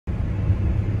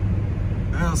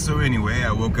Well, so anyway,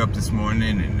 I woke up this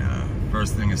morning and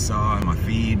first thing I saw on my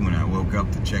feed when I woke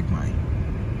up to check my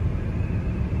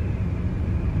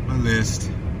list,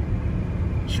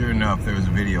 sure enough, there was a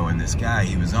video and this guy,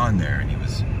 he was on there and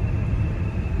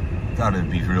thought it'd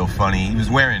be real funny. He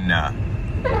was wearing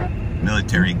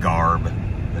military garb,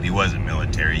 but he wasn't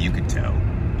military, you could tell.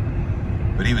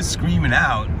 But he was screaming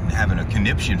out and having a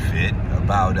conniption fit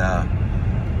about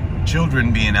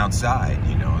children being outside,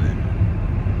 you know.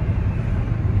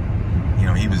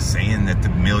 He was saying that the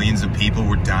millions of people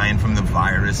were dying from the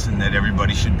virus and that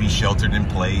everybody should be sheltered in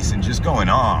place and just going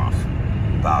off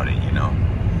about it, you know.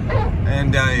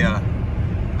 And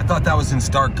I thought that was in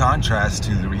stark contrast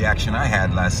to the reaction I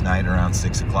had last night around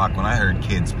 6 o'clock when I heard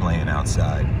kids playing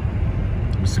outside.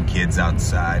 There was some kids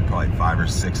outside, probably 5 or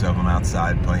 6 of them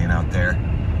outside playing out there.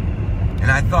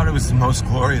 And I thought it was the most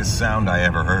glorious sound I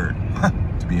ever heard,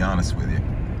 to be honest with you.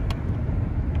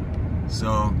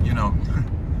 So, you know,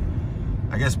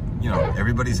 I guess, you know,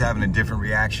 everybody's having a different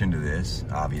reaction to this,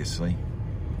 obviously.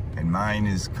 And mine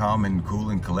is calm and cool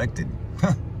and collected.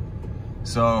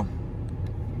 So,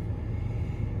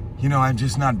 you know, I'm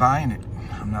just not buying it.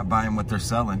 I'm not buying what they're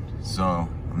selling. So,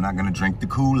 I'm not going to drink the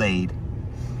Kool-Aid.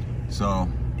 So,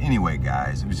 anyway,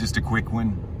 guys, it was just a quick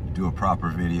one. Do a proper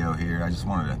video here. I just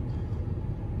wanted to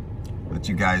let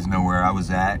you guys know where I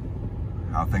was at,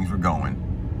 how things were going.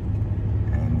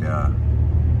 And,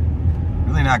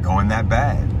 really not going that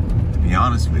bad, to be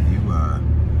honest with you.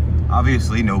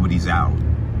 Obviously, nobody's out.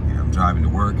 You know, I'm driving to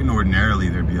work, and ordinarily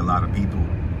there'd be a lot of people.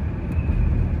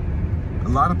 A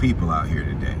lot of people out here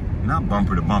today. Not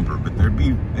bumper to bumper, but there'd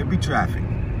be traffic.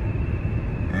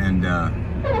 And,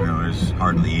 you know, there's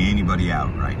hardly anybody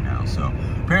out right now. So,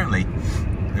 apparently,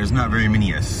 there's not very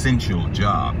many essential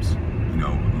jobs. You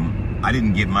know, I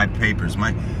didn't get my papers.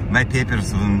 My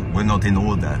papers were not in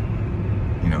order.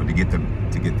 You know, to get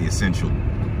the essential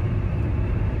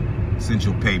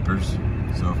papers.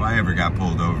 So if I ever got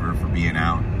pulled over for being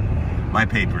out, my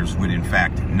papers would in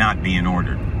fact not be in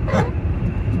order.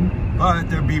 But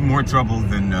there'd be more trouble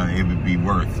than it would be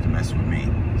worth to mess with me.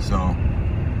 So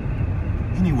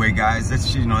anyway, guys,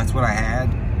 that's what I had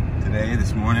today,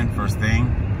 this morning, first thing.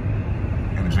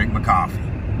 Gotta drink my coffee.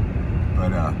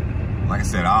 But like I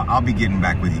said, I'll be getting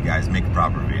back with you guys, make a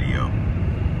proper video.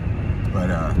 But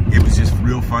it was just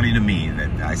real funny to me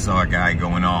that I saw a guy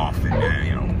going off and,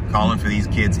 you know, calling for these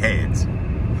kids' heads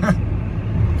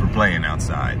for playing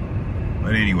outside.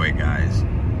 But anyway, guys,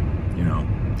 you know,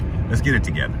 let's get it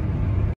together.